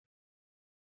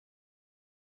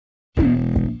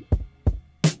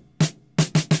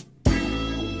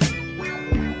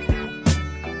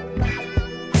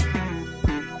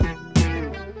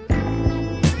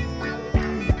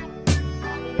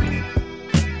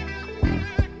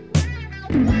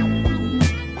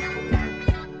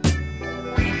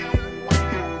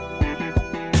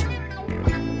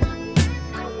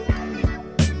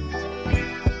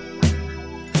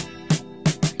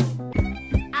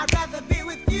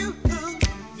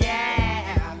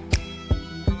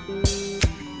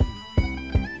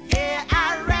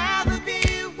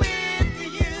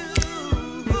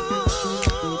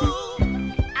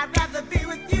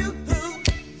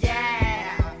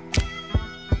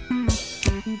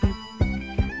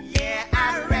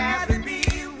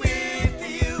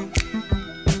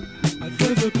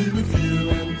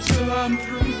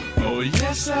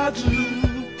yes I do.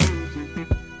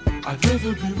 I'd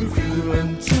rather be with you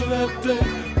until that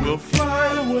day will fly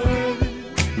away.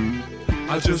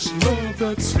 I just love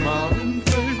that smiling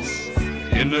face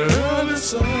in the early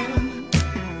sun.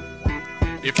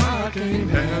 If I can't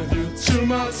have you to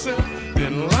myself,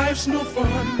 then life's no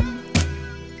fun.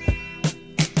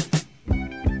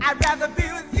 I'd rather be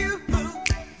with you,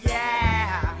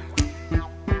 yeah.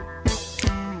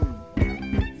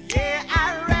 Yeah,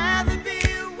 I'd rather be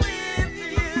with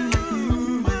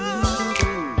you.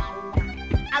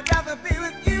 I'd rather be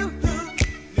with you,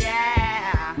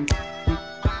 yeah.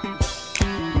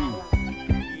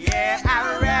 Yeah,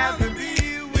 I'd rather be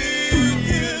with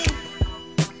you.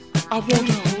 I want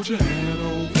to hold your hand,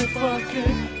 oh, if I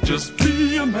can, just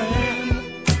be a man.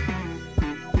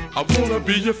 I wanna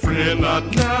be your friend, not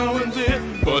now and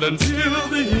then, but until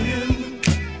the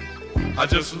end. I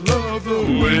just love the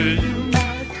way you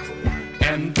act,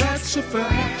 and that's a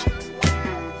fact.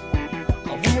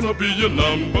 I wanna be your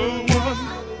number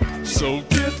one, so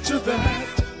get to that.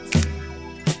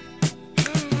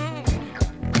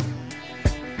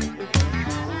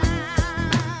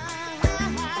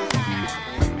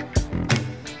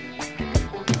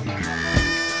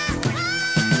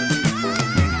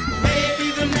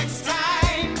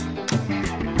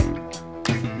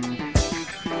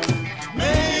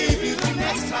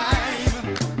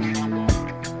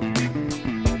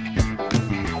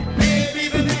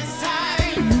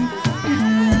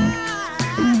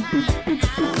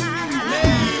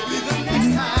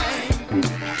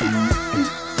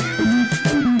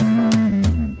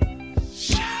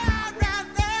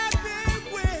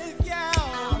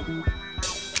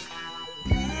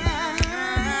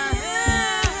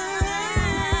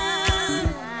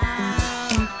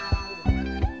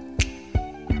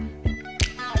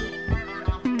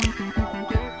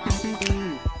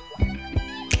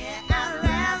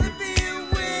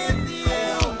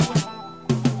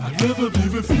 I'd rather be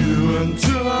with you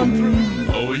until I'm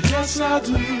through. Oh yes I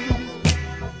do.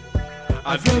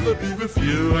 I'd rather be with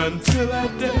you until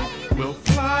that day will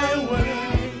fly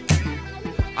away.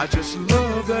 I just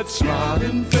love that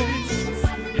smiling face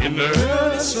in the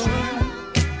early sun.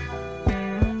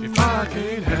 If I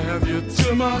can't have you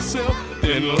to myself,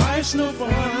 then life's no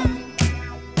fun.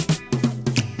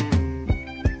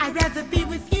 I'd rather be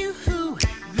with you,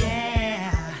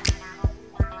 yeah.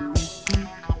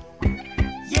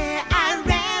 Yeah, I'd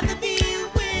rather be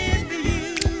with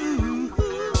you.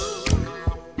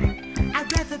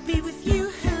 I'd rather be with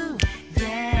you,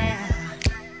 yeah.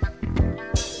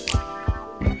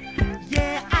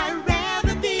 Yeah, I'd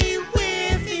rather be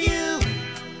with you.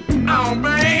 Oh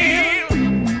man.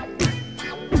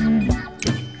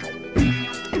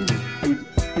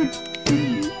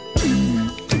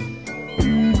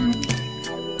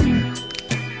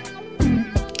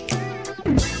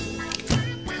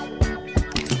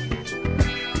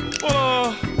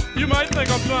 You might think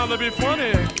I'm trying to be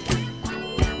funny,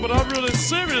 but I'm really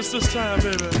serious this time,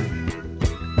 baby.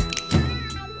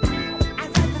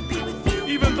 I'd rather be with you.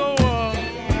 Even though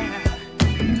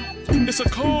it's a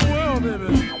cold world, baby,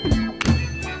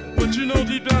 but you know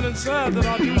deep down inside that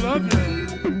I do love you.